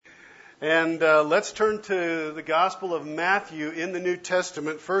And let's turn to the Gospel of Matthew in the New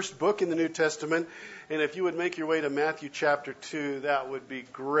Testament, first book in the New Testament. And if you would make your way to Matthew chapter 2, that would be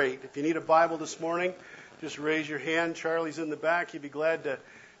great. If you need a Bible this morning, just raise your hand. Charlie's in the back. He'd be glad to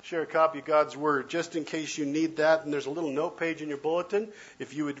share a copy of God's Word, just in case you need that. And there's a little note page in your bulletin,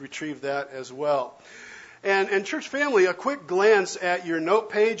 if you would retrieve that as well. And church family, a quick glance at your note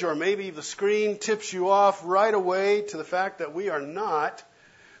page or maybe the screen tips you off right away to the fact that we are not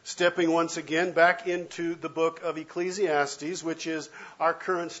stepping once again back into the book of Ecclesiastes, which is our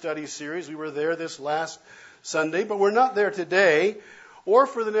current study series. We were there this last Sunday, but we're not there today or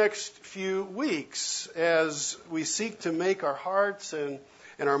for the next few weeks as we seek to make our hearts and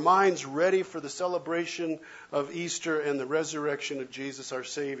our minds ready for the celebration of Easter and the resurrection of Jesus our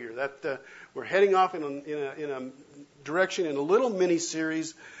Savior. That we're heading off in a direction in a little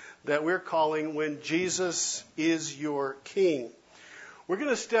mini-series that we're calling When Jesus is Your King. We're going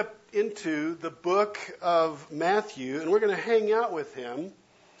to step into the book of Matthew, and we're going to hang out with him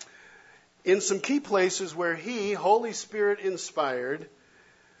in some key places where he, Holy Spirit inspired,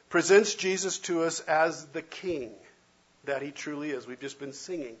 presents Jesus to us as the King that he truly is. We've just been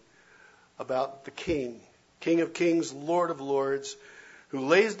singing about the King, King of Kings, Lord of Lords, who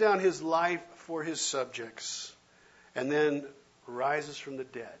lays down his life for his subjects and then rises from the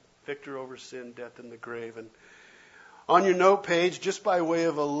dead, victor over sin, death, and the grave. And on your note page, just by way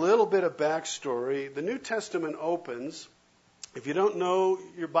of a little bit of backstory, the New Testament opens. If you don't know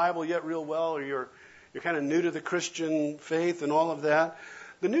your Bible yet real well, or you're kind of new to the Christian faith and all of that,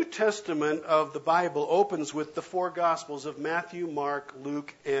 the New Testament of the Bible opens with the four Gospels of Matthew, Mark,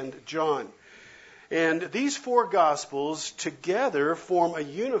 Luke, and John. And these four Gospels together form a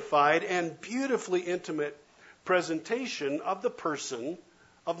unified and beautifully intimate presentation of the person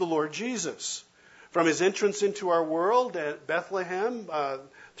of the Lord Jesus. From his entrance into our world at Bethlehem,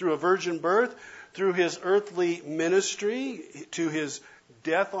 through a virgin birth, through his earthly ministry, to his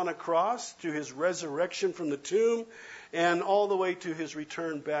death on a cross, to his resurrection from the tomb, and all the way to his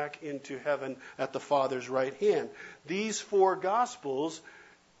return back into heaven at the Father's right hand. These four Gospels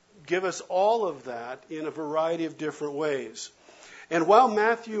give us all of that in a variety of different ways. And while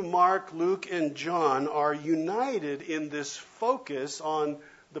Matthew, Mark, Luke, and John are united in this focus on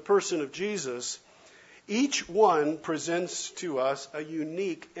the person of Jesus, each one presents to us a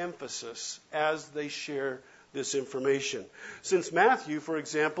unique emphasis as they share this information. Since Matthew, for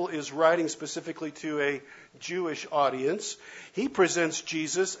example, is writing specifically to a Jewish audience, he presents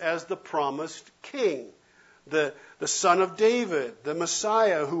Jesus as the promised king, the son of David, the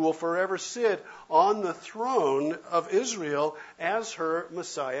Messiah who will forever sit on the throne of Israel as her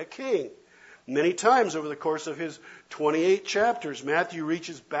Messiah king. Many times over the course of his 28 chapters, Matthew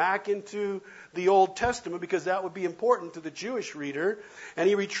reaches back into the Old Testament because that would be important to the Jewish reader, and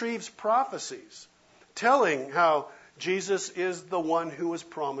he retrieves prophecies telling how Jesus is the one who was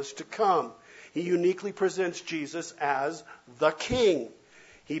promised to come. He uniquely presents Jesus as the King.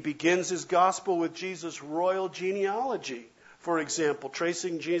 He begins his gospel with Jesus' royal genealogy, for example,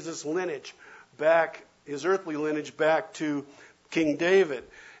 tracing Jesus' lineage back, his earthly lineage back to King David.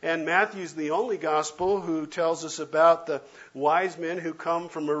 And Matthew's the only gospel who tells us about the wise men who come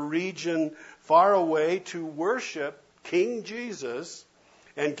from a region far away to worship King Jesus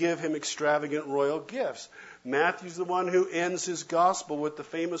and give him extravagant royal gifts. Matthew's the one who ends his gospel with the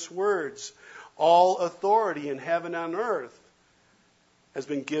famous words, "All authority in heaven and earth has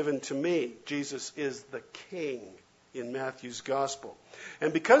been given to me." Jesus is the King in Matthew's gospel.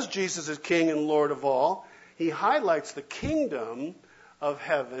 And because Jesus is King and Lord of all, he highlights the kingdom of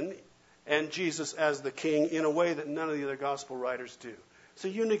heaven and Jesus as the King in a way that none of the other gospel writers do. It's a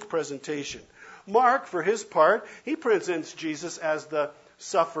unique presentation. Mark, for his part, he presents Jesus as the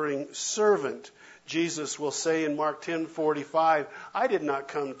suffering servant. Jesus will say in Mark 10:45, "I did not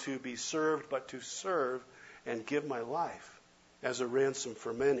come to be served, but to serve and give my life as a ransom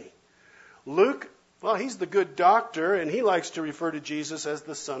for many." Luke, well, he's the good doctor, and he likes to refer to Jesus as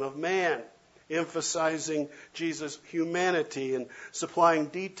the Son of Man, emphasizing Jesus' humanity and supplying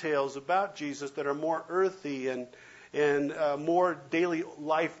details about Jesus that are more earthy and more daily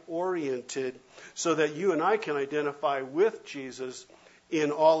life oriented, so that you and I can identify with Jesus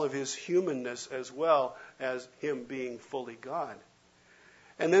in all of his humanness as well as him being fully God.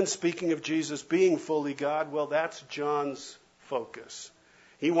 And then speaking of Jesus being fully God, well, that's John's focus.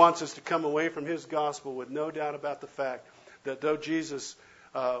 He wants us to come away from his gospel with no doubt about the fact that though Jesus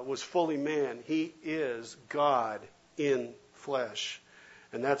was fully man, he is God in flesh.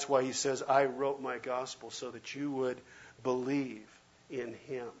 And that's why he says, "I wrote my gospel so that you would believe in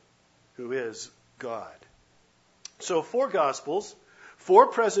him who is God." So 4 Gospels, 4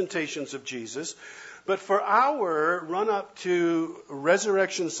 presentations of Jesus. But for our run-up to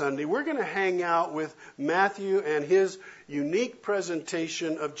Resurrection Sunday, we're going to hang out with Matthew and his unique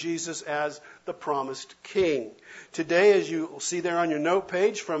presentation of Jesus as the promised King. Today, as you will see there on your note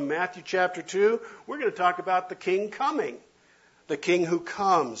page from Matthew chapter 2, we're going to talk about the King coming, the King who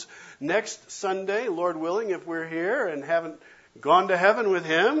comes. Next Sunday, Lord willing, if we're here and haven't gone to heaven with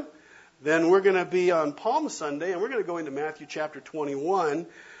him, then we're going to be on Palm Sunday, and we're going to go into Matthew chapter 21,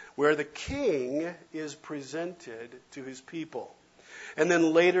 where the King is presented to his people. And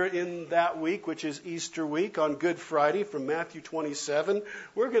then later in that week, which is Easter week, on Good Friday from Matthew 27,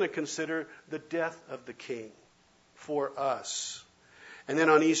 we're going to consider the death of the King for us. And then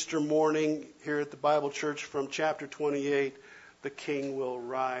on Easter morning, here at the Bible Church from chapter 28, the King will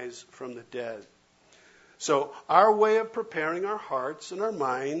rise from the dead. So our way of preparing our hearts and our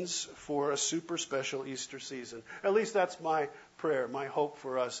minds for a super special Easter season. At least that's my prayer. My hope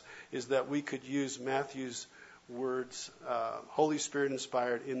for us is that we could use Matthew's words, Holy Spirit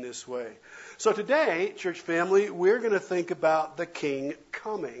inspired, in this way. So today, church family, we're going to think about the King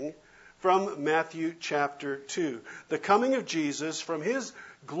coming from Matthew chapter 2. The coming of Jesus from his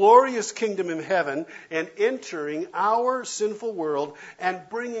glorious kingdom in heaven and entering our sinful world and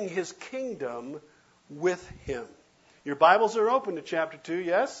bringing his kingdom with him. Your Bibles are open to chapter 2,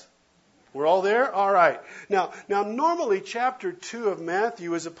 yes? We're all there? All right. Now, normally chapter 2 of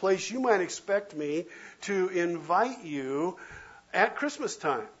Matthew is a place you might expect me to invite you at Christmas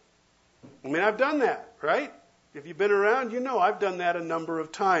time. I mean, I've done that, right? If you've been around, you know I've done that a number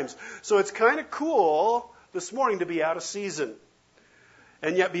of times. So it's kind of cool this morning to be out of season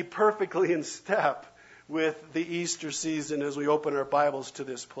and yet be perfectly in step with the Easter season as we open our Bibles to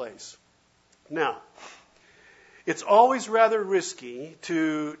this place. Now, it's always rather risky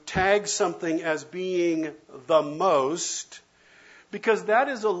to tag something as being the most, because that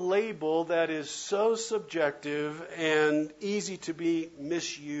is a label that is so subjective and easy to be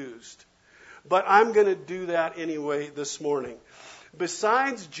misused. But I'm going to do that anyway this morning.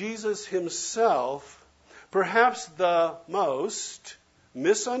 Besides Jesus himself, perhaps the most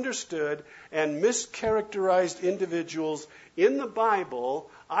misunderstood and mischaracterized individuals in the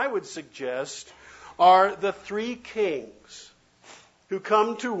Bible, I would suggest, are the 3 kings who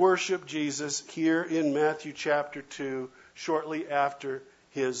come to worship Jesus here in Matthew chapter 2 shortly after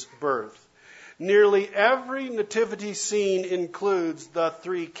his birth. Nearly every nativity scene includes the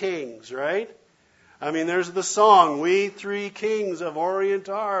 3 kings, right? I mean, there's the song, "We 3 kings of Orient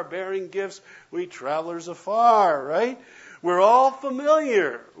are, bearing gifts, we travelers afar," right? We're all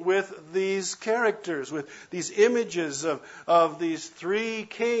familiar with these characters, with these images of these 3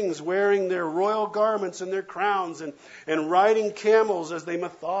 kings wearing their royal garments and their crowns and riding camels as they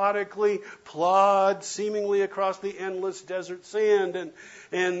methodically plod seemingly across the endless desert sand.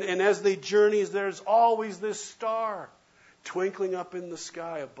 And as they journey, there's always this star twinkling up in the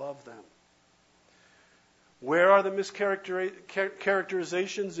sky above them. Where are the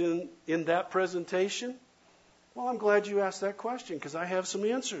mischaracterizations in that presentation? Well, I'm glad you asked that question because I have some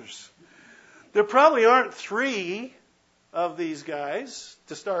answers. There probably aren't 3 of these guys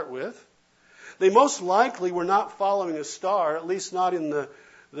to start with. They most likely were not following a star, at least not in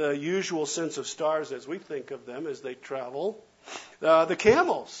the usual sense of stars as we think of them as they travel. The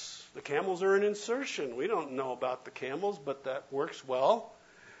camels. The camels are an insertion. We don't know about the camels, but that works well.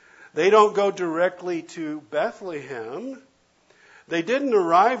 They don't go directly to Bethlehem. They didn't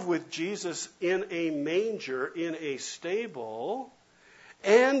arrive with Jesus in a manger, in a stable,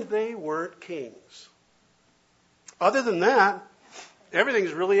 and they weren't kings. Other than that,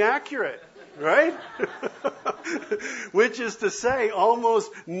 everything's really accurate, right? Which is to say,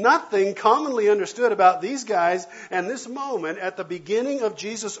 almost nothing commonly understood about these guys and this moment at the beginning of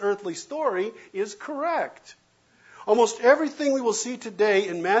Jesus' earthly story is correct. Almost everything we will see today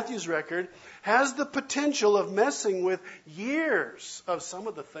in Matthew's record has the potential of messing with years of some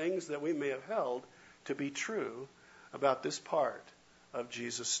of the things that we may have held to be true about this part of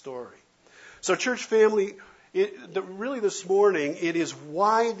Jesus' story. So, church family, really this morning, it is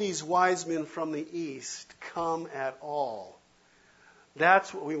why these wise men from the east come at all.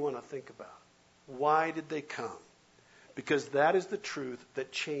 That's what we want to think about. Why did they come? Because that is the truth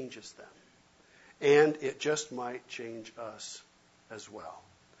that changes them. And it just might change us as well.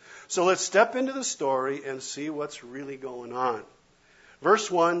 So let's step into the story and see what's really going on.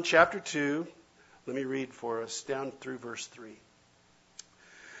 Verse 1, chapter 2, let me read for us down through verse 3.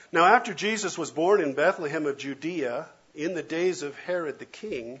 Now after Jesus was born in Bethlehem of Judea, in the days of Herod the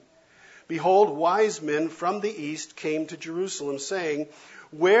king, behold, wise men from the east came to Jerusalem, saying,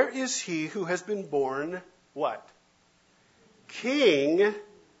 Where is he who has been born, what? King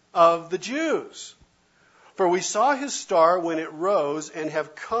of the Jews. For we saw his star when it rose and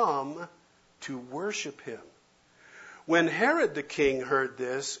have come to worship him. When Herod the king heard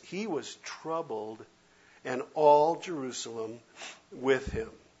this, he was troubled, and all Jerusalem with him.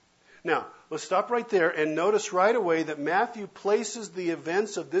 Now, let's stop right there and notice right away that Matthew places the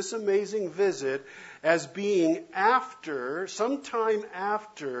events of this amazing visit as being sometime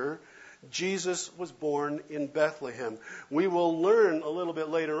after Jesus was born in Bethlehem. We will learn a little bit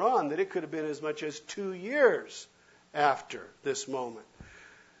later on that it could have been as much as 2 years after this moment.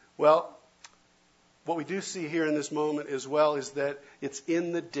 Well, what we do see here in this moment as well is that it's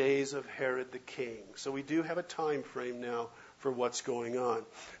in the days of Herod the king. So we do have a time frame now for what's going on.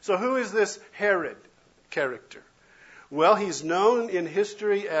 So who is this Herod character? Well, he's known in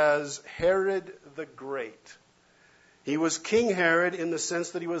history as Herod the Great. He was King Herod in the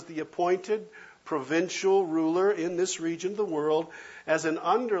sense that he was the appointed provincial ruler in this region of the world as an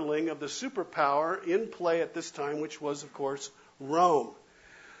underling of the superpower in play at this time, which was, of course, Rome.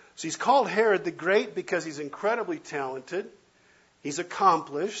 So he's called Herod the Great because he's incredibly talented, he's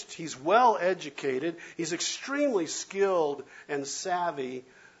accomplished, he's well educated, he's extremely skilled and savvy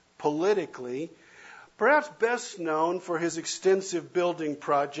politically, perhaps best known for his extensive building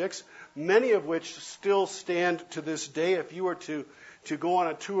projects, many of which still stand to this day. If you were to go on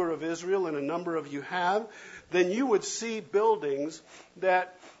a tour of Israel, and a number of you have, then you would see buildings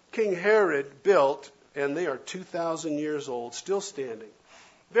that King Herod built, and they are 2,000 years old, still standing.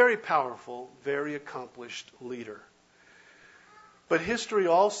 Very powerful, very accomplished leader. But history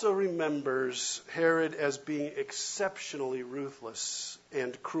also remembers Herod as being exceptionally ruthless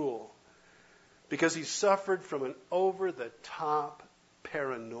and cruel because he suffered from an over-the-top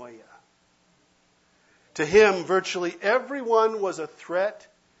paranoia. To him, virtually everyone was a threat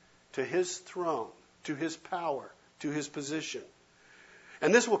to his throne, to his power, to his position.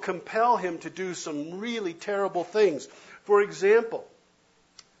 And this will compel him to do some really terrible things. For example,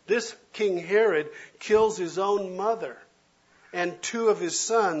 this King Herod kills his own mother and 2 of his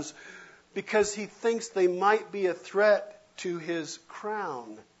sons because he thinks they might be a threat to his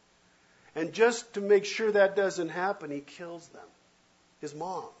crown. And just to make sure that doesn't happen, he kills them, his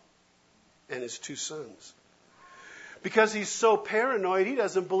mom and his 2 sons. Because he's so paranoid, he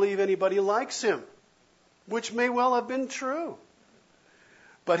doesn't believe anybody likes him, which may well have been true.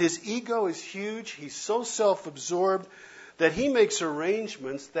 But his ego is huge. He's so self-absorbed that he makes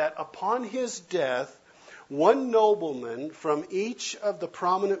arrangements that upon his death, one nobleman from each of the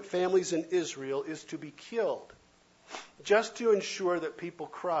prominent families in Israel is to be killed, just to ensure that people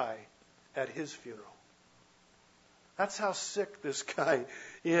cry at his funeral. That's how sick this guy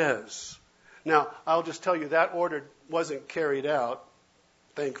is. Now, I'll just tell you, that order wasn't carried out,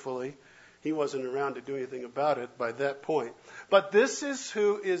 thankfully. He wasn't around to do anything about it by that point. But this is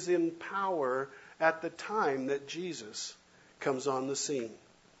who is in power at the time that Jesus comes on the scene.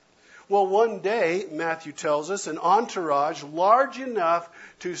 Well, one day, Matthew tells us, an entourage large enough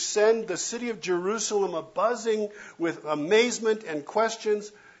to send the city of Jerusalem a-buzzing with amazement and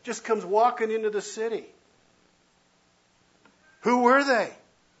questions just comes walking into the city. Who were they?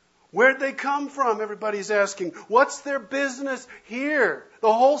 Where'd they come from? Everybody's asking. What's their business here?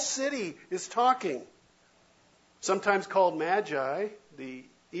 The whole city is talking. Sometimes called magi, the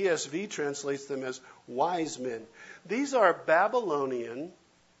ESV translates them as wise men. These are Babylonian,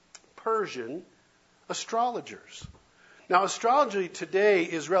 Persian astrologers. Now, astrology today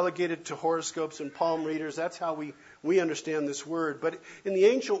is relegated to horoscopes and palm readers. That's how we understand this word. But in the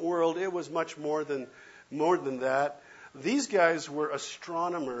ancient world, it was much more than that. These guys were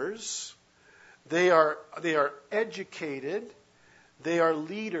astronomers. They are educated. They are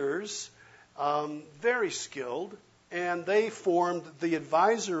leaders, very skilled, and they formed the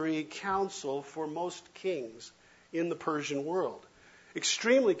advisory council for most kings in the Persian world.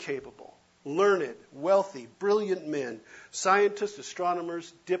 Extremely capable, learned, wealthy, brilliant men, scientists,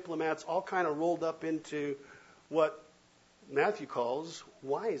 astronomers, diplomats, all kind of rolled up into what Matthew calls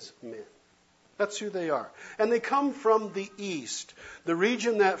wise men. That's who they are. And they come from the east, the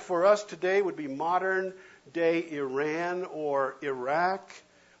region that for us today would be modern-day Iran or Iraq.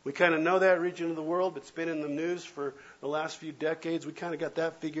 We kind of know that region of the world. It's been in the news for the last few decades. We kind of got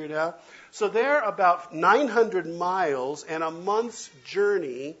that figured out. So they're about 900 miles and a month's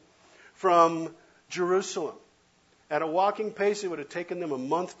journey from Jerusalem. At a walking pace, it would have taken them a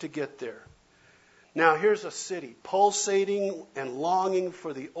month to get there. Now, here's a city pulsating and longing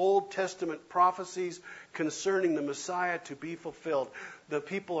for the Old Testament prophecies concerning the Messiah to be fulfilled. The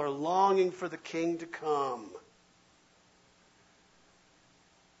people are longing for the King to come.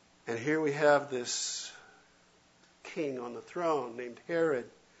 And here we have this king on the throne named Herod,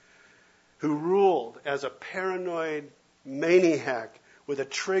 who ruled as a paranoid maniac with a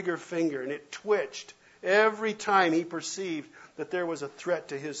trigger finger, and it twitched every time he perceived that there was a threat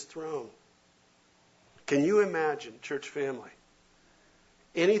to his throne. Can you imagine, church family,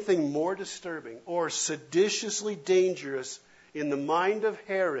 anything more disturbing or seditiously dangerous in the mind of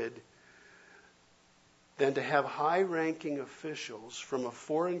Herod than to have high-ranking officials from a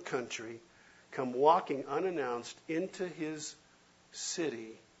foreign country come walking unannounced into his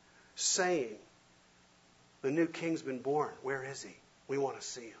city saying, the new king's been born. Where is he? We want to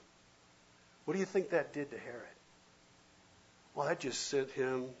see him. What do you think that did to Herod? Well, that just sent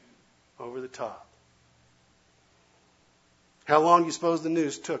him over the top. How long do you suppose the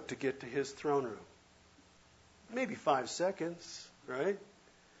news took to get to his throne room? Maybe 5 seconds, right?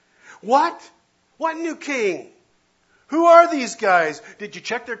 What? What new king? Who are these guys? Did you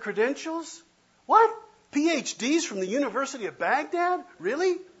check their credentials? What? PhDs from the University of Baghdad?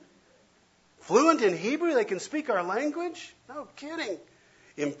 Really? Fluent in Hebrew? They can speak our language? No kidding.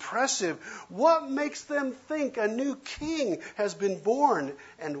 Impressive. What makes them think a new king has been born,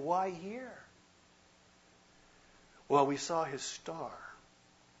 and why here? Well, we saw his star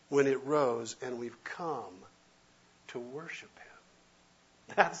when it rose, and we've come to worship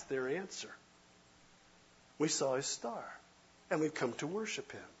him. That's their answer. We saw his star, and we've come to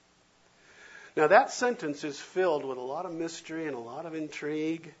worship him. Now, that sentence is filled with a lot of mystery and a lot of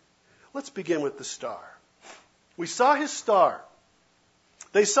intrigue. Let's begin with the star. We saw his star.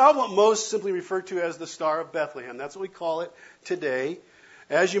 They saw what most simply refer to as the Star of Bethlehem. That's what we call it today.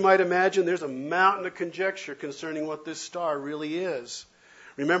 As you might imagine, there's a mountain of conjecture concerning what this star really is.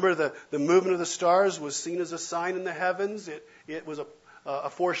 Remember, the movement of the stars was seen as a sign in the heavens. It was a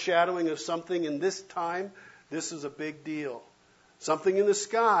foreshadowing of something in this time. This is a big deal. Something in the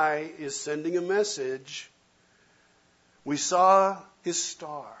sky is sending a message. We saw his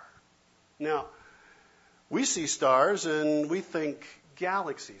star. Now, we see stars and we think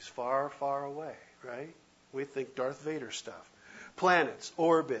galaxies far, far away, right? We think Darth Vader stuff. Planets,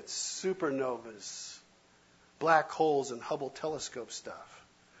 orbits, supernovas, black holes, and Hubble telescope stuff.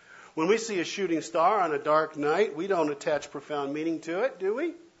 When we see a shooting star on a dark night, we don't attach profound meaning to it, do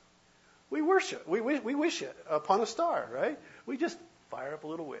we? We worship. We wish it upon a star, right? We just fire up a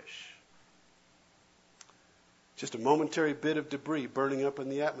little wish. Just a momentary bit of debris burning up in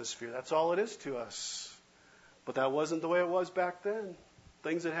the atmosphere. That's all it is to us. But that wasn't the way it was back then.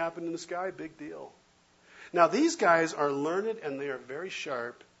 Things that happened in the sky, big deal. Now, these guys are learned and they are very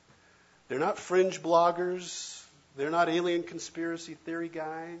sharp. They're not fringe bloggers. They're not alien conspiracy theory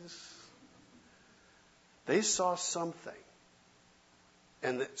guys. They saw something,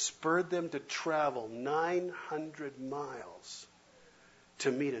 and that spurred them to travel 900 miles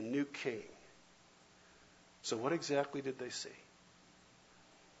to meet a new king. So what exactly did they see?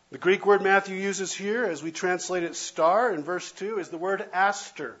 The Greek word Matthew uses here, as we translate it star in verse 2, is the word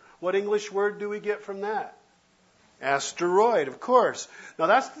aster. What English word do we get from that? Asteroid, of course.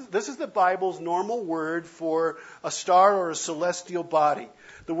 Now this is the Bible's normal word for a star or a celestial body.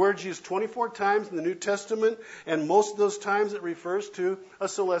 The word's used 24 times in the New Testament, and most of those times it refers to a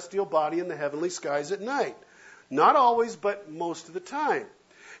celestial body in the heavenly skies at night. Not always, but most of the time.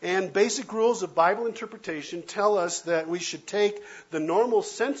 And basic rules of Bible interpretation tell us that we should take the normal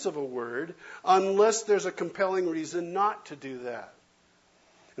sense of a word unless there's a compelling reason not to do that.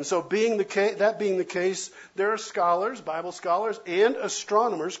 And so that being the case, there are scholars, Bible scholars, and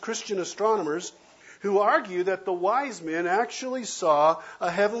astronomers, Christian astronomers, who argue that the wise men actually saw a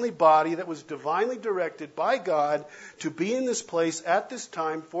heavenly body that was divinely directed by God to be in this place at this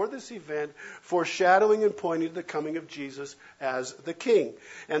time for this event, foreshadowing and pointing to the coming of Jesus as the King.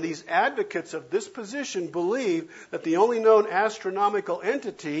 And these advocates of this position believe that the only known astronomical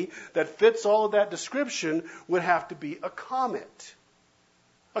entity that fits all of that description would have to be a comet.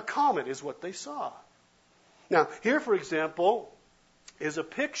 A comet is what they saw. Now, here, for example, is a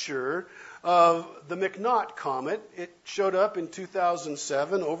picture of the McNaught comet. It showed up in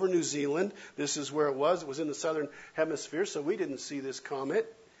 2007 over New Zealand. This is where it was. It was in the southern hemisphere, so we didn't see this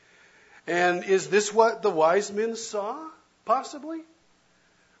comet. And is this what the wise men saw, possibly?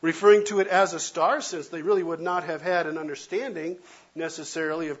 Referring to it as a star, since they really would not have had an understanding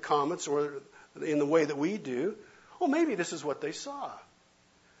necessarily of comets or in the way that we do. Well, maybe this is what they saw.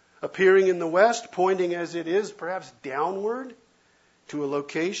 Appearing in the west, pointing as it is, perhaps downward to a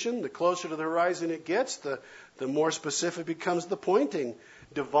location. The closer to the horizon it gets, the more specific becomes the pointing.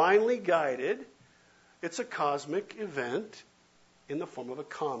 Divinely guided, it's a cosmic event in the form of a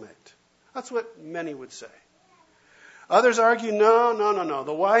comet. That's what many would say. Others argue, no.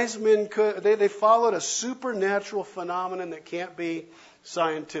 The wise men they followed a supernatural phenomenon that can't be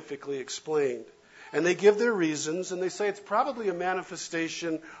scientifically explained. And they give their reasons, and they say it's probably a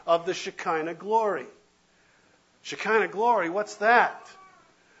manifestation of the Shekinah glory. Shekinah glory, what's that?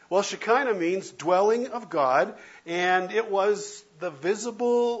 Well, Shekinah means dwelling of God, and it was the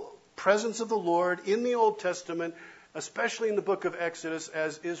visible presence of the Lord in the Old Testament, especially in the book of Exodus,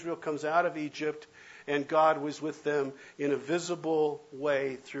 as Israel comes out of Egypt, and God was with them in a visible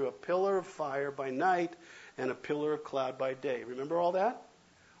way through a pillar of fire by night and a pillar of cloud by day. Remember all that?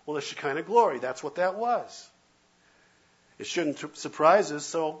 Well, the Shekinah glory, that's what that was. It shouldn't surprise us,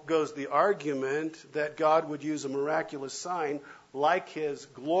 so goes the argument that God would use a miraculous sign like His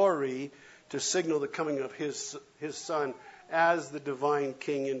glory to signal the coming of His Son as the divine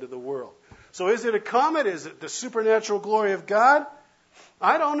King into the world. So is it a comet? Is it the supernatural glory of God?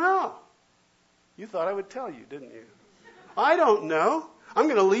 I don't know. You thought I would tell you, didn't you? I don't know. I'm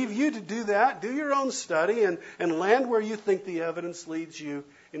going to leave you to do that. Do your own study and land where you think the evidence leads you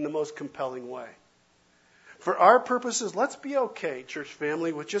in the most compelling way. For our purposes, let's be okay, church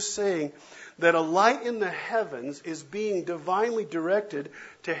family, with just saying that a light in the heavens is being divinely directed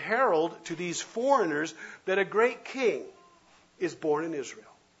to herald to these foreigners that a great king is born in Israel.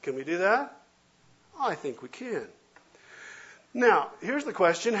 Can we do that? Oh, I think we can. Now, here's the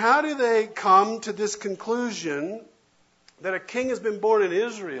question. How do they come to this conclusion that a king has been born in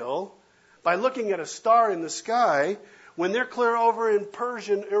Israel by looking at a star in the sky when they're clear over in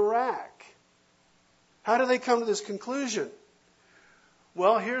Persian Iraq? How do they come to this conclusion?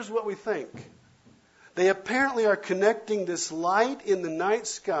 Well, here's what we think. They apparently are connecting this light in the night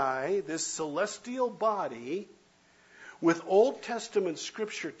sky, this celestial body, with Old Testament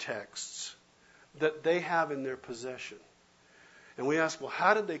scripture texts that they have in their possession. And we ask, well,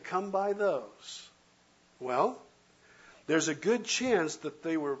 how did they come by those? Well, there's a good chance that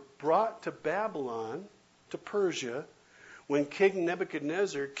they were brought to Babylon, to Persia, when King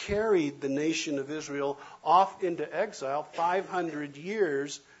Nebuchadnezzar carried the nation of Israel off into exile 500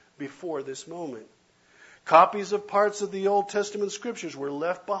 years before this moment. Copies of parts of the Old Testament scriptures were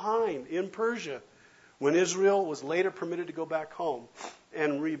left behind in Persia when Israel was later permitted to go back home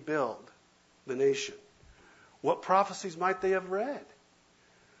and rebuild the nation. What prophecies might they have read?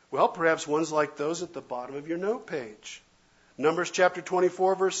 Well, perhaps ones like those at the bottom of your note page. Numbers chapter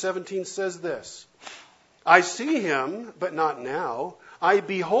 24, verse 17 says this: I see him, but not now. I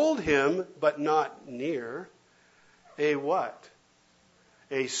behold him, but not near. A what?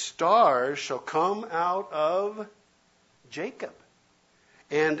 A star shall come out of Jacob,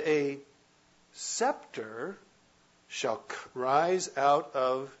 and a scepter shall rise out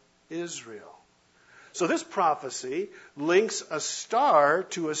of Israel. So this prophecy links a star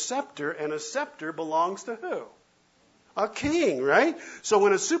to a scepter, and a scepter belongs to who? A king, right? So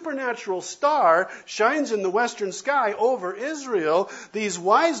when a supernatural star shines in the western sky over Israel, these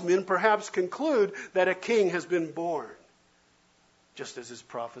wise men perhaps conclude that a king has been born, just as his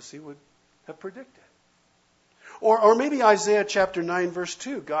prophecy would have predicted. Or maybe Isaiah chapter 9, verse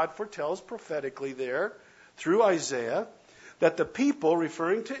 2. God foretells prophetically there, through Isaiah, that the people,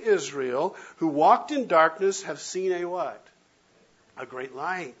 referring to Israel, who walked in darkness have seen a what? A great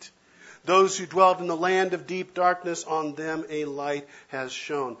light. Those who dwelt in the land of deep darkness, on them a light has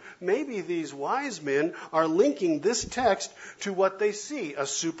shone. Maybe these wise men are linking this text to what they see. A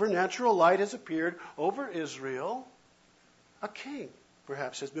supernatural light has appeared over Israel. A king,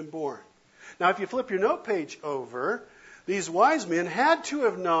 perhaps, has been born. Now, if you flip your note page over, these wise men had to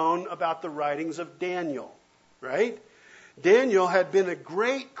have known about the writings of Daniel, right? Daniel had been a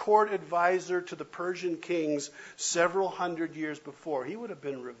great court advisor to the Persian kings several hundred years before. He would have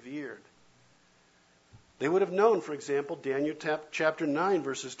been revered. They would have known, for example, Daniel chapter 9,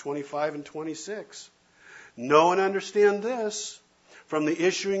 verses 25 and 26. Know and understand this: from the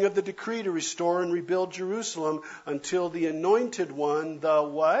issuing of the decree to restore and rebuild Jerusalem until the anointed one, the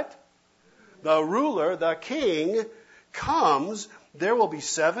what? The ruler, the king, comes, there will be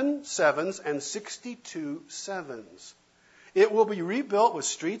 7 sevens and 62 sevens. It will be rebuilt with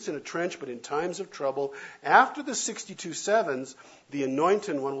streets and a trench, but in times of trouble, after the 62 sevens, the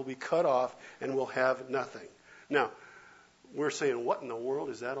anointed one will be cut off and will have nothing. Now, we're saying, what in the world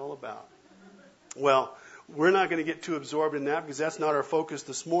is that all about? Well, we're not going to get too absorbed in that because that's not our focus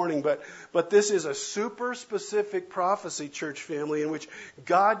this morning. But this is a super specific prophecy, church family, in which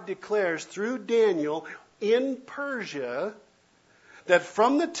God declares through Daniel in Persia that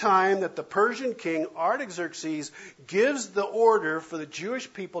from the time that the Persian king Artaxerxes gives the order for the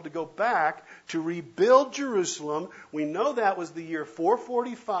Jewish people to go back to rebuild Jerusalem, we know that was the year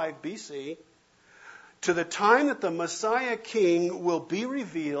 445 BC, To the time that the Messiah King will be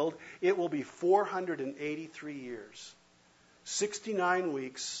revealed, it will be 483 years. 69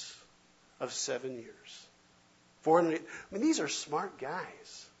 weeks of 7 years. 408. These are smart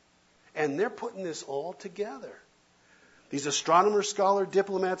guys. And they're putting this all together. These astronomers, scholars,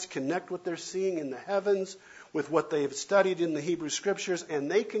 diplomats connect what they're seeing in the heavens with what they have studied in the Hebrew Scriptures,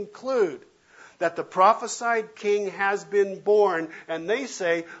 and they conclude that the prophesied king has been born, and they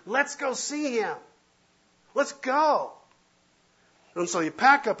say, let's go see him. Let's go. And so you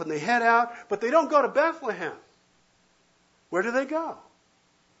pack up and they head out, but they don't go to Bethlehem. Where do they go?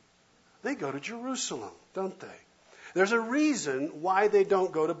 They go to Jerusalem, don't they? There's a reason why they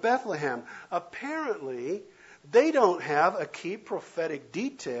don't go to Bethlehem. Apparently, they don't have a key prophetic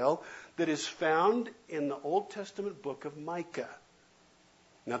detail that is found in the Old Testament book of Micah.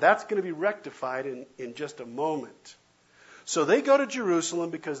 Now, that's going to be rectified in just a moment. So they go to Jerusalem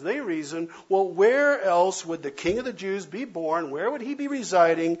because they reason, well, where else would the King of the Jews be born? Where would he be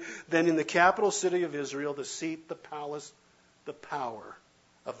residing than in the capital city of Israel, the seat, the palace, the power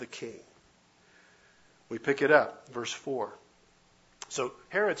of the king? We pick it up, verse 4. So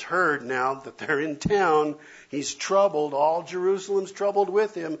Herod's heard now that they're in town. He's troubled. All Jerusalem's troubled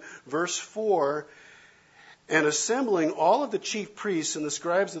with him. Verse 4. And assembling all of the chief priests and the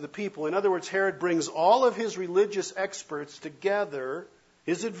scribes of the people. In other words, Herod brings all of his religious experts together,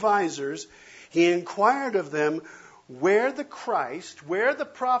 his advisors. He inquired of them where the Christ, where the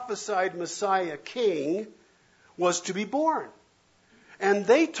prophesied Messiah King was to be born. And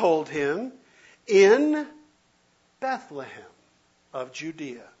they told him, in Bethlehem of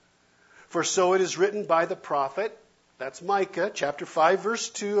Judea. For so it is written by the prophet, that's Micah, chapter 5, verse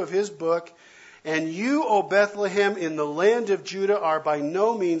 2 of his book, and you, O Bethlehem, in the land of Judah, are by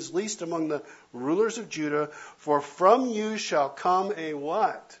no means least among the rulers of Judah, for from you shall come a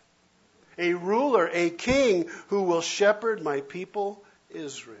what? A ruler, a king, who will shepherd my people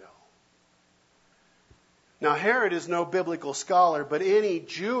Israel. Now, Herod is no biblical scholar, but any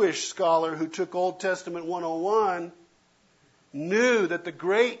Jewish scholar who took Old Testament 101 knew that the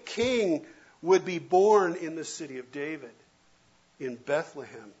great king would be born in the city of David, in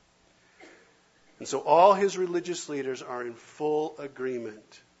Bethlehem. And so all his religious leaders are in full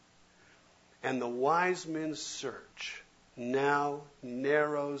agreement. And the wise men's search now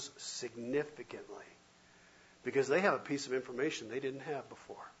narrows significantly because they have a piece of information they didn't have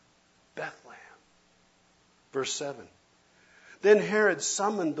before. Bethlehem. Verse 7. Then Herod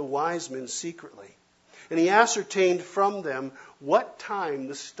summoned the wise men secretly, and he ascertained from them what time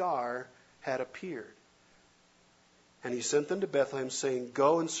the star had appeared. And he sent them to Bethlehem, saying,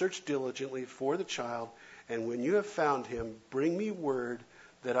 go and search diligently for the child, and when you have found him, bring me word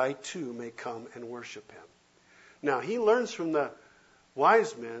that I too may come and worship him. Now, he learns from the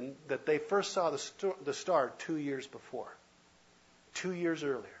wise men that they first saw the star 2 years before. 2 years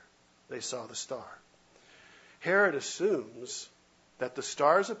earlier, they saw the star. Herod assumes that the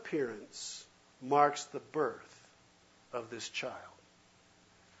star's appearance marks the birth of this child.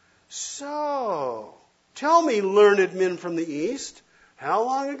 So, tell me, learned men from the East, how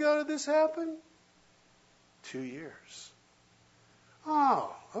long ago did this happen? 2 years.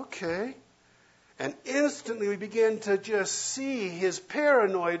 Oh, okay. And instantly we begin to just see his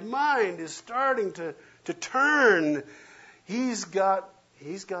paranoid mind is starting to turn. He's got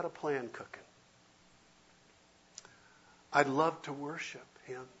a plan cooking. I'd love to worship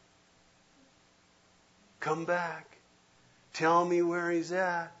him. Come back. Tell me where he's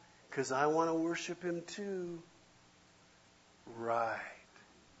at, because I want to worship him too. Right.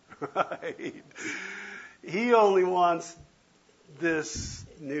 He only wants this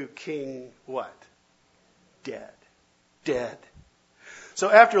new king, what? Dead. So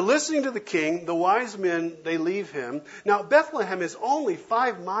after listening to the king, the wise men, they leave him. Now, Bethlehem is only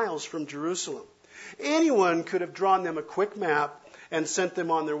 5 miles from Jerusalem. Anyone could have drawn them a quick map and sent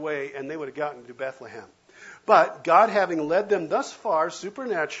them on their way, and they would have gotten to Bethlehem. But God, having led them thus far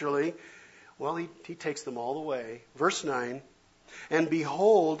supernaturally, well, he takes them all the way. Verse 9, and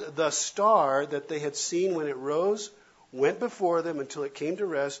behold, the star that they had seen when it rose went before them until it came to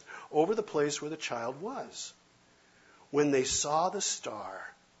rest over the place where the child was. When they saw the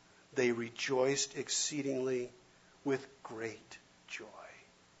star, they rejoiced exceedingly with great joy.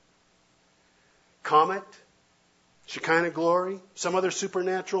 Comet, Shekinah glory, some other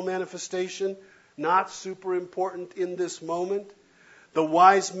supernatural manifestation, not super important in this moment. The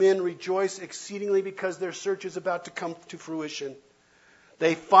wise men rejoice exceedingly because their search is about to come to fruition.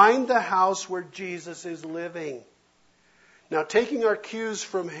 They find the house where Jesus is living. Now, taking our cues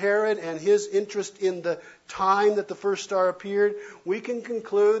from Herod and his interest in the time that the first star appeared, we can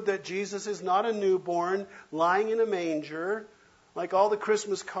conclude that Jesus is not a newborn lying in a manger, like all the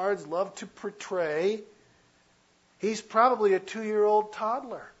Christmas cards love to portray. He's probably a 2-year-old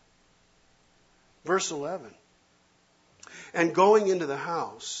toddler. Verse 11. And going into the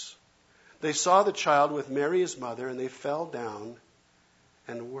house, they saw the child with Mary his mother, and they fell down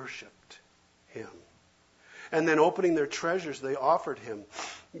and worshipped him. And then opening their treasures, they offered him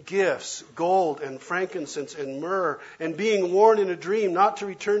gifts, gold and frankincense and myrrh. And being warned in a dream not to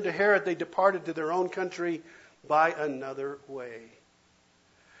return to Herod, they departed to their own country by another way.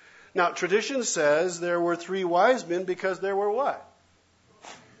 Now, tradition says there were 3 wise men because there were what?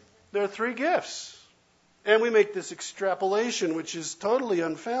 There are 3 gifts. And we make this extrapolation, which is totally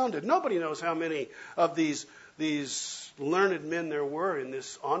unfounded. Nobody knows how many of these learned men there were in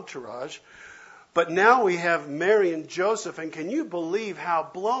this entourage. But now we have Mary and Joseph, and can you believe how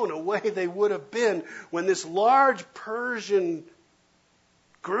blown away they would have been when this large Persian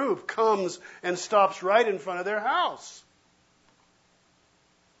group comes and stops right in front of their house?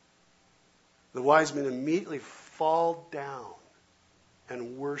 The wise men immediately fall down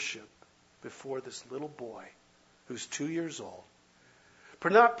and worship before this little boy who's 2 years old.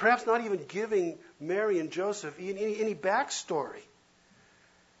 Perhaps not even giving Mary and Joseph any backstory.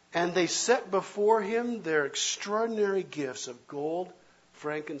 And they set before him their extraordinary gifts of gold,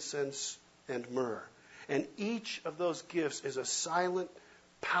 frankincense, and myrrh. And each of those gifts is a silent,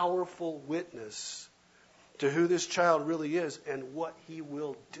 powerful witness to who this child really is and what he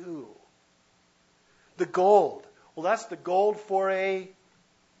will do. The gold. Well, that's the gold for a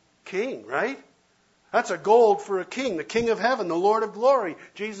king, right? That's a gold for a king, the King of heaven, the Lord of glory.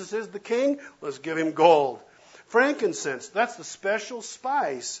 Jesus is the king. Let's give him gold. Frankincense, that's the special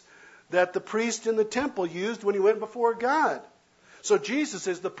spice that the priest in the temple used when he went before God. So Jesus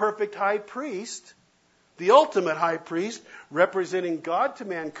is the perfect high priest, the ultimate high priest, representing God to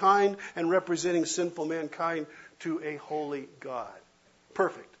mankind and representing sinful mankind to a holy God.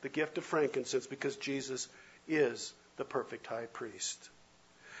 Perfect, the gift of frankincense, because Jesus is the perfect high priest.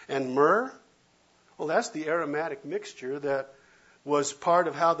 And myrrh, well, that's the aromatic mixture that was part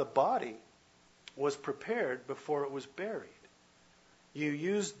of how the body was prepared before it was buried. You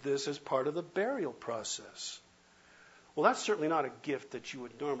used this as part of the burial process. Well, that's certainly not a gift that you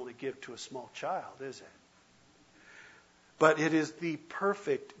would normally give to a small child, is it? But it is the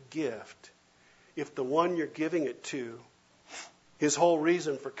perfect gift if the one you're giving it to, his whole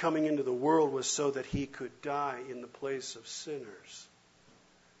reason for coming into the world was so that he could die in the place of sinners.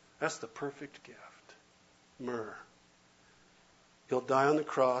 That's the perfect gift. Myrrh. He'll die on the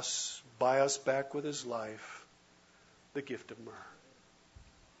cross, buy us back with his life, the gift of myrrh.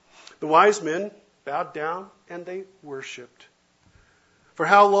 The wise men bowed down and they worshipped. For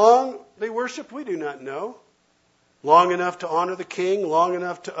how long they worshipped, we do not know. Long enough to honor the king, long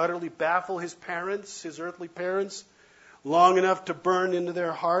enough to utterly baffle his parents, his earthly parents, long enough to burn into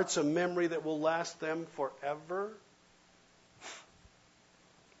their hearts a memory that will last them forever.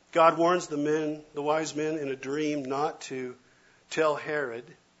 God warns the wise men in a dream not to tell Herod,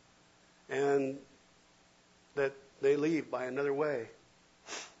 and that they leave by another way.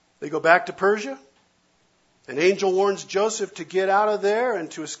 They go back to Persia. An angel warns Joseph to get out of there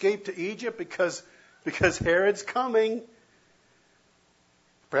and to escape to Egypt because Herod's coming.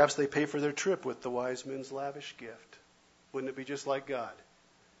 Perhaps they pay for their trip with the wise men's lavish gift. Wouldn't it be just like God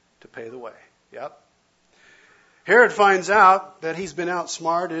to pay the way? Yep. Herod finds out that he's been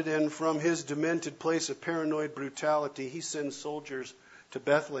outsmarted, and from his demented place of paranoid brutality, he sends soldiers to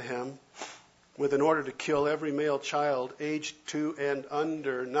Bethlehem with an order to kill every male child aged 2 and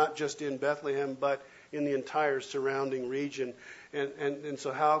under, not just in Bethlehem, but in the entire surrounding region. And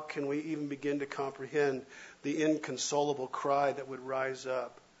so how can we even begin to comprehend the inconsolable cry that would rise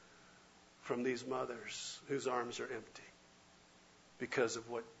up from these mothers whose arms are empty because of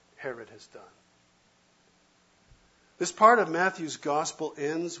what Herod has done? This part of Matthew's gospel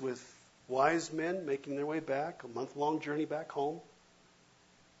ends with wise men making their way back, a month-long journey back home.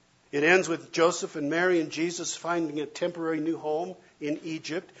 It ends with Joseph and Mary and Jesus finding a temporary new home in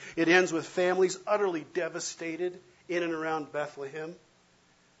Egypt. It ends with families utterly devastated in and around Bethlehem.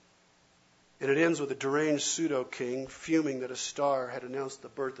 And it ends with a deranged pseudo-king fuming that a star had announced the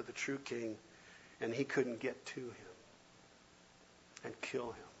birth of the true king, and he couldn't get to him and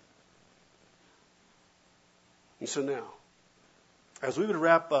kill him. And so now, as we would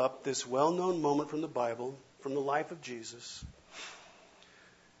wrap up this well-known moment from the Bible, from the life of Jesus,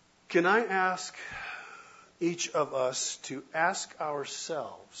 can I ask each of us to ask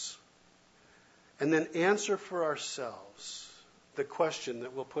ourselves and then answer for ourselves the question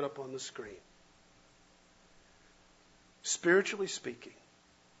that we'll put up on the screen. Spiritually speaking,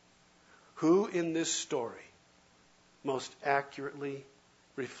 who in this story most accurately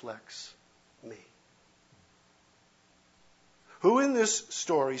reflects me? Who in this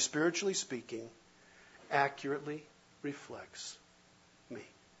story, spiritually speaking, accurately reflects me?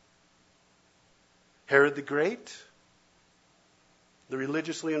 Herod the Great, the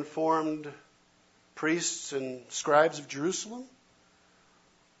religiously informed priests and scribes of Jerusalem,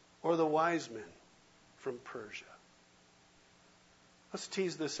 or the wise men from Persia? Let's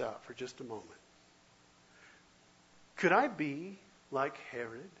tease this out for just a moment. Could I be like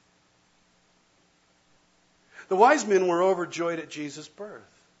Herod? The wise men were overjoyed at Jesus' birth,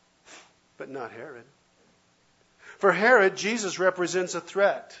 but not Herod. For Herod, Jesus represents a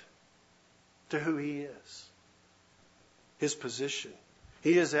threat to who he is, his position.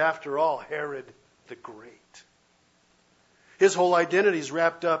 He is, after all, Herod the Great. His whole identity is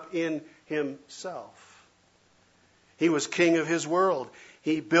wrapped up in himself. He was king of his world.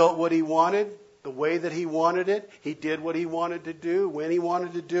 He built what he wanted, the way that he wanted it. He did what he wanted to do, when he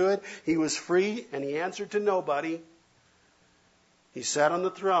wanted to do it. He was free, and he answered to nobody. He sat on the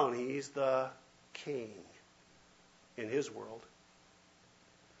throne. He's the king in his world.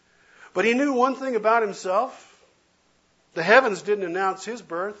 But he knew one thing about himself. The heavens didn't announce his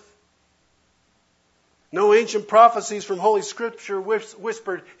birth. No ancient prophecies from Holy Scripture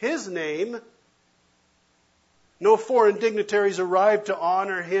whispered his name. No foreign dignitaries arrived to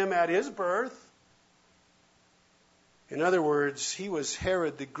honor him at his birth. In other words, he was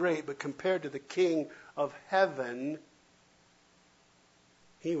Herod the Great, but compared to the King of heaven,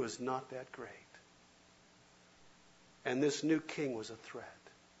 he was not that great. And this new king was a threat.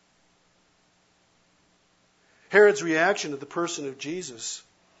 Herod's reaction to the person of Jesus,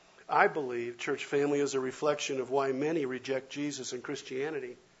 I believe, church family, is a reflection of why many reject Jesus and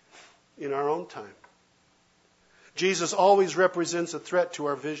Christianity in our own time. Jesus always represents a threat to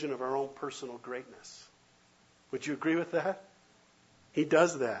our vision of our own personal greatness. Would you agree with that? He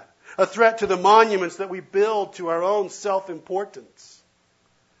does that. A threat to the monuments that we build to our own self-importance.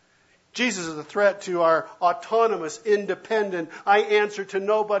 Jesus is a threat to our autonomous, independent, I answer to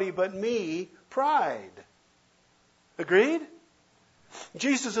nobody but me pride. Agreed?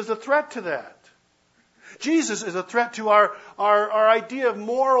 Jesus is a threat to that. Jesus is a threat to our idea of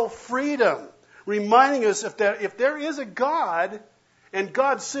moral freedom, reminding us if there is a God and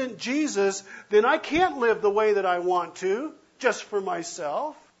God sent Jesus, then I can't live the way that I want to just for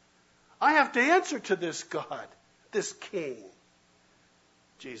myself. I have to answer to this God, this King.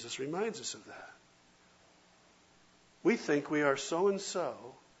 Jesus reminds us of that. We think we are so and so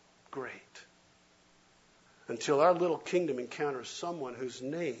great until our little kingdom encounters someone whose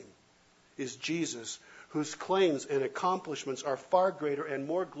name is Jesus, whose claims and accomplishments are far greater and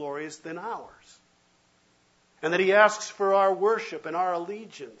more glorious than ours. And that he asks for our worship and our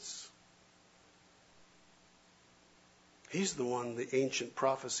allegiance. He's the one the ancient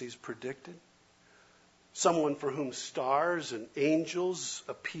prophecies predicted. Someone for whom stars and angels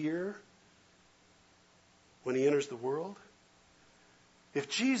appear when he enters the world. If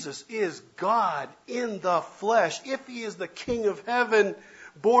Jesus is God in the flesh, if he is the King of heaven,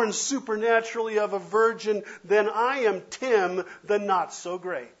 born supernaturally of a virgin, then I am Tim, the not so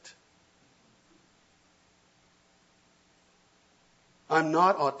great. I'm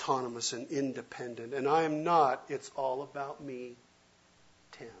not autonomous and independent, and I am not, it's all about me,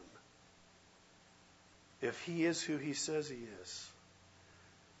 Tim. If he is who he says he is,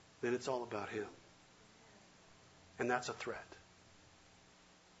 then it's all about him. And that's a threat.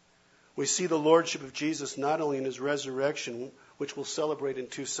 We see the lordship of Jesus not only in his resurrection, which we'll celebrate in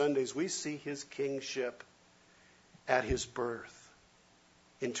 2 Sundays, we see his kingship at his birth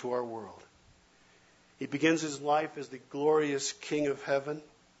into our world. He begins his life as the glorious King of heaven,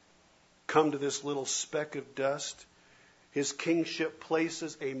 come to this little speck of dust. His kingship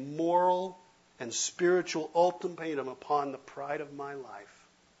places a moral and spiritual ultimatum upon the pride of my life.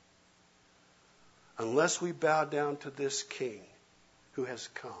 Unless we bow down to this King who has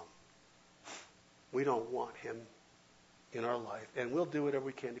come, we don't want him in our life, and we'll do whatever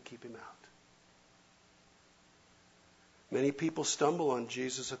we can to keep him out. Many people stumble on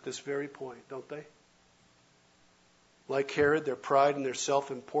Jesus at this very point, don't they? Like Herod, their pride and their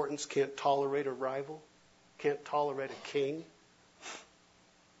self-importance can't tolerate a rival, can't tolerate a king.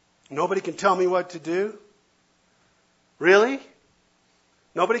 Nobody can tell me what to do. Really?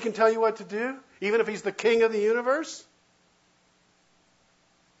 Nobody can tell you what to do, even if he's the king of the universe?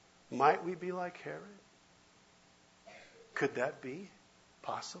 Might we be like Herod? Could that be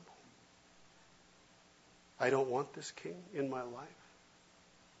possible? I don't want this king in my life.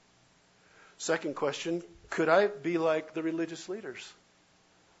 Second question, could I be like the religious leaders?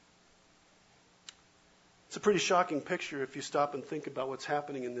 It's a pretty shocking picture if you stop and think about what's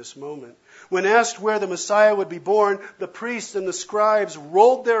happening in this moment. When asked where the Messiah would be born, the priests and the scribes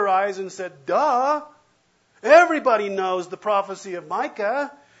rolled their eyes and said, duh! Everybody knows the prophecy of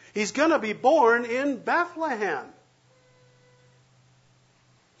Micah. He's going to be born in Bethlehem.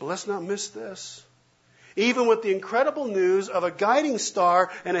 But let's not miss this. Even with the incredible news of a guiding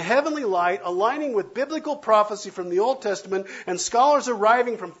star and a heavenly light aligning with biblical prophecy from the Old Testament and scholars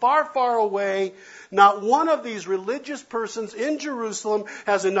arriving from far, far away, not one of these religious persons in Jerusalem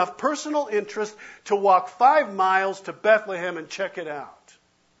has enough personal interest to walk 5 miles to Bethlehem and check it out.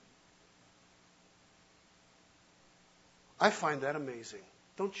 I find that amazing,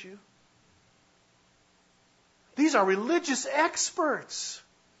 don't you? These are religious experts.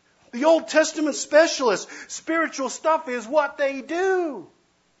 The Old Testament specialists. Spiritual stuff is what they do.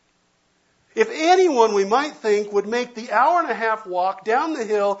 If anyone, we might think, would make the 1.5-hour walk down the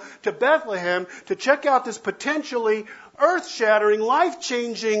hill to Bethlehem to check out this potentially earth-shattering,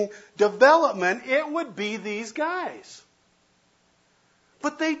 life-changing development, it would be these guys.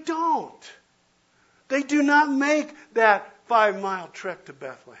 But they don't. They do not make that 5-mile trek to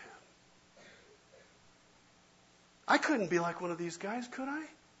Bethlehem. I couldn't be like one of these guys, could I?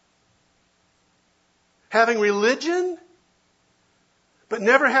 Having religion, but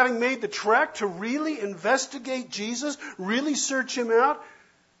never having made the trek to really investigate Jesus, really search Him out.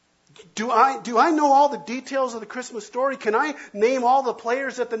 Do I know all the details of the Christmas story? Can I name all the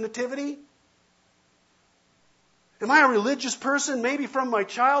players at the Nativity? Am I a religious person? Maybe from my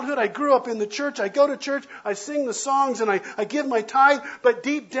childhood. I grew up in the church. I go to church. I sing the songs and I give my tithe. But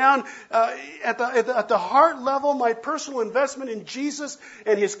deep down, at the heart level, my personal investment in Jesus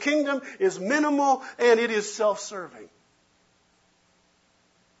and His kingdom is minimal and it is self-serving.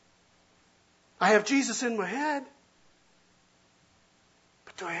 I have Jesus in my head.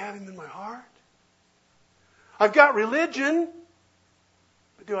 But do I have Him in my heart? I've got religion.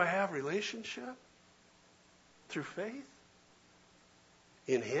 But do I have relationship? Through faith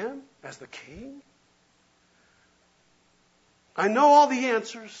in Him as the King? I know all the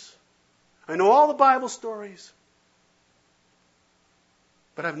answers. I know all the Bible stories.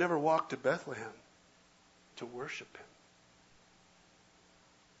 But I've never walked to Bethlehem to worship Him.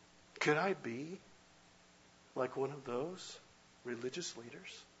 Could I be like one of those religious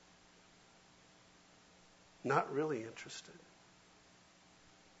leaders? Not really interested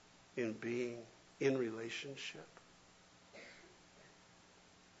in being in relationship?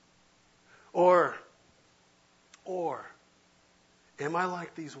 Or am I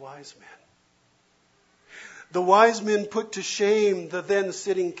like these wise men? The wise men put to shame the then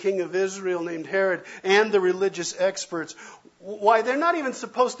sitting king of Israel named Herod and the religious experts. Why, they're not even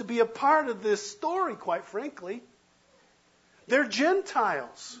supposed to be a part of this story, quite frankly. They're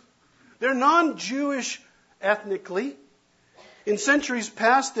Gentiles. They're non-Jewish ethnically. In centuries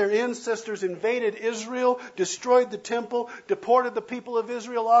past, their ancestors invaded Israel, destroyed the temple, deported the people of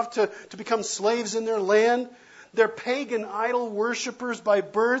Israel off to become slaves in their land. They're pagan idol worshippers by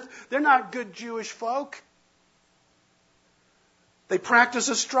birth. They're not good Jewish folk. They practice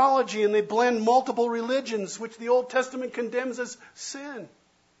astrology and they blend multiple religions, which the Old Testament condemns as sin.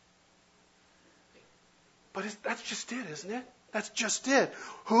 But that's just it, isn't it? That's just it.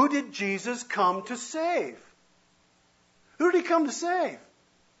 Who did Jesus come to save? Who did He come to save?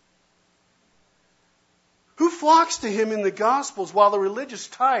 Who flocks to Him in the Gospels while the religious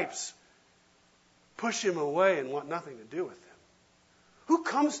types push Him away and want nothing to do with Him? Who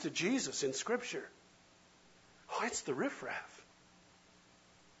comes to Jesus in Scripture? Oh, it's the riffraff.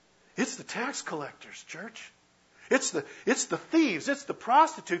 It's the tax collectors, church. It's the thieves. It's the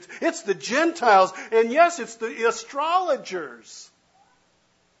prostitutes. It's the Gentiles. And yes, it's the astrologers.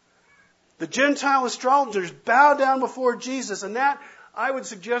 The Gentile astrologers bow down before Jesus. And that, I would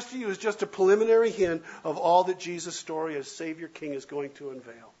suggest to you, is just a preliminary hint of all that Jesus' story as Savior King is going to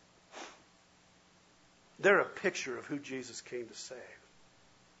unveil. They're a picture of who Jesus came to save.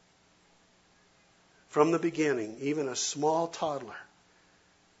 From the beginning, even a small toddler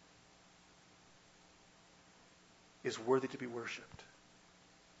is worthy to be worshipped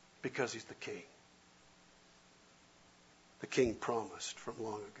because He's the King. The King promised from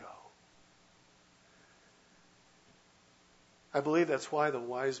long ago. I believe that's why the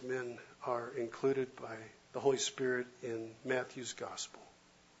wise men are included by the Holy Spirit in Matthew's Gospel.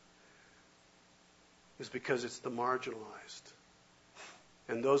 It's because it's the marginalized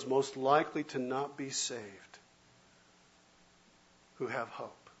and those most likely to not be saved who have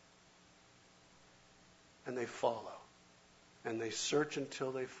hope. and they follow. And they search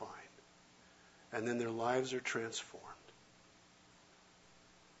until they find. And then their lives are transformed.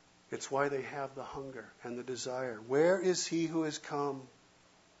 It's why they have the hunger and the desire. Where is he who has come,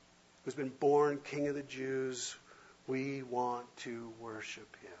 who's been born King of the Jews? We want to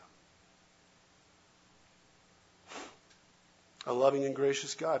worship him. A loving and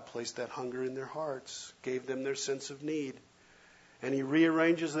gracious God placed that hunger in their hearts, gave them their sense of need. And he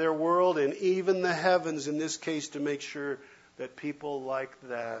rearranges their world and even the heavens in this case to make sure that people like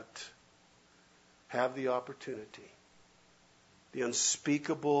that have the opportunity, the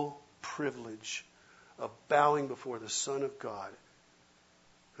unspeakable privilege of bowing before the Son of God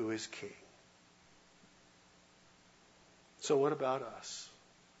who is King. So what about us?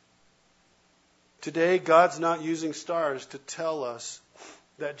 Today, God's not using stars to tell us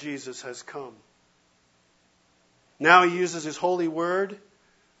that Jesus has come. Now he uses his holy word,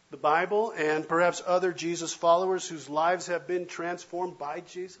 the Bible, and perhaps other Jesus followers whose lives have been transformed by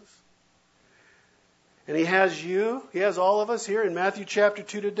Jesus. And he has you, he has all of us here in Matthew chapter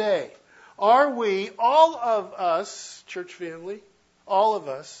 2 today. Are we, all of us, church family, all of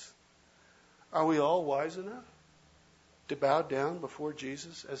us, are we all wise enough to bow down before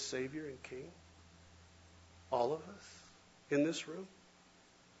Jesus as Savior and King? All of us in this room?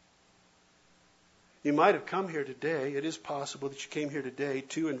 You might have come here today. It is possible that you came here today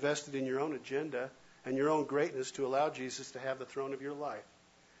too invested in your own agenda and your own greatness to allow Jesus to have the throne of your life.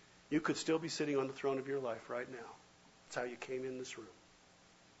 You could still be sitting on the throne of your life right now. That's how you came in this room.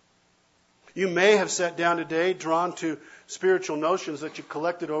 You may have sat down today drawn to spiritual notions that you've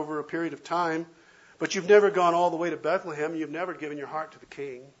collected over a period of time, but you've never gone all the way to Bethlehem. You've never given your heart to the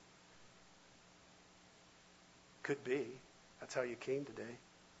King. Could be. That's how you came today.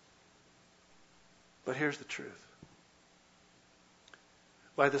 But here's the truth.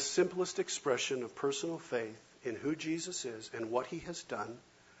 By the simplest expression of personal faith in who Jesus is and what he has done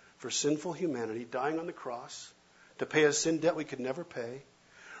for sinful humanity, dying on the cross to pay a sin debt we could never pay,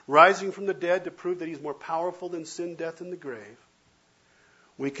 rising from the dead to prove that he's more powerful than sin, death, and the grave,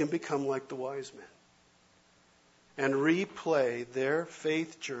 we can become like the wise men and replay their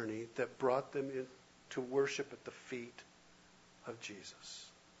faith journey that brought them to worship at the feet of Jesus.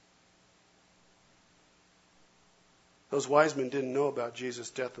 Those wise men didn't know about Jesus'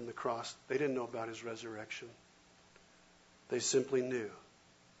 death on the cross. They didn't know about his resurrection. They simply knew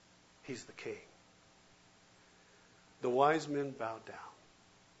he's the King. The wise men bowed down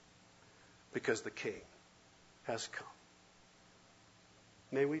because the King has come.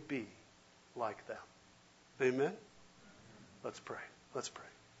 May we be like them. Amen? Let's pray. Let's pray.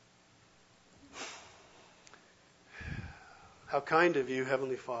 How kind of you,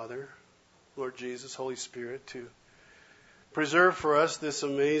 Heavenly Father, Lord Jesus, Holy Spirit, to preserve for us this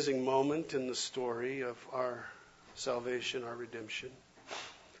amazing moment in the story of our salvation, our redemption.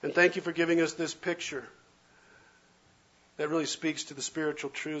 And thank you for giving us this picture that really speaks to the spiritual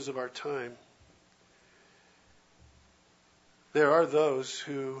truths of our time. There are those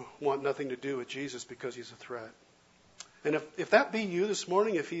who want nothing to do with Jesus because he's a threat. And if that be you this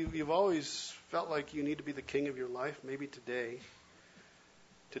morning, if you've always felt like you need to be the king of your life, maybe today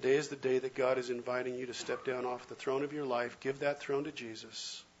is the day that God is inviting you to step down off the throne of your life, give that throne to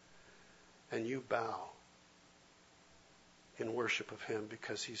Jesus, and you bow in worship of him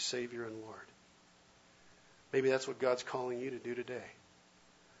because he's Savior and Lord. Maybe that's what God's calling you to do today.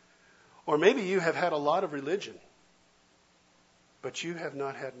 Or maybe you have had a lot of religion, but you have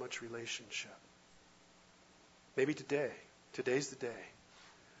not had much relationship. Maybe today's the day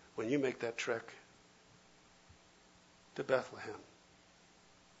when you make that trek to Bethlehem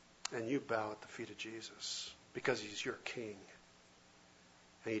and you bow at the feet of Jesus because he's your King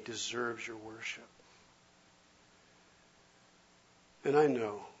and he deserves your worship. And I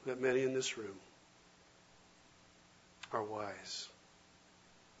know that many in this room are wise.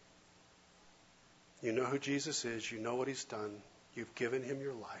 You know who Jesus is. You know what he's done. You've given him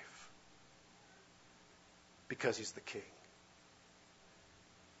your life because he's the King.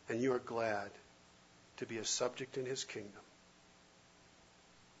 And you are glad to be a subject in his kingdom,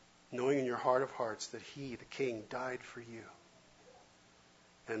 knowing in your heart of hearts that he, the King, died for you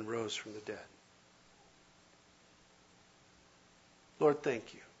and rose from the dead. Lord,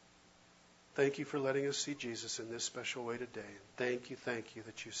 thank you. Thank you for letting us see Jesus in this special way today. Thank you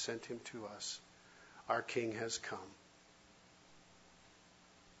that you sent him to us. Our King has come.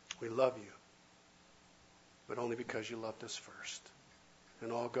 We love you, but only because you loved us first.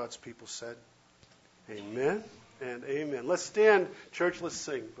 And all God's people said, amen and amen. Let's stand, church, let's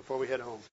sing before we head home.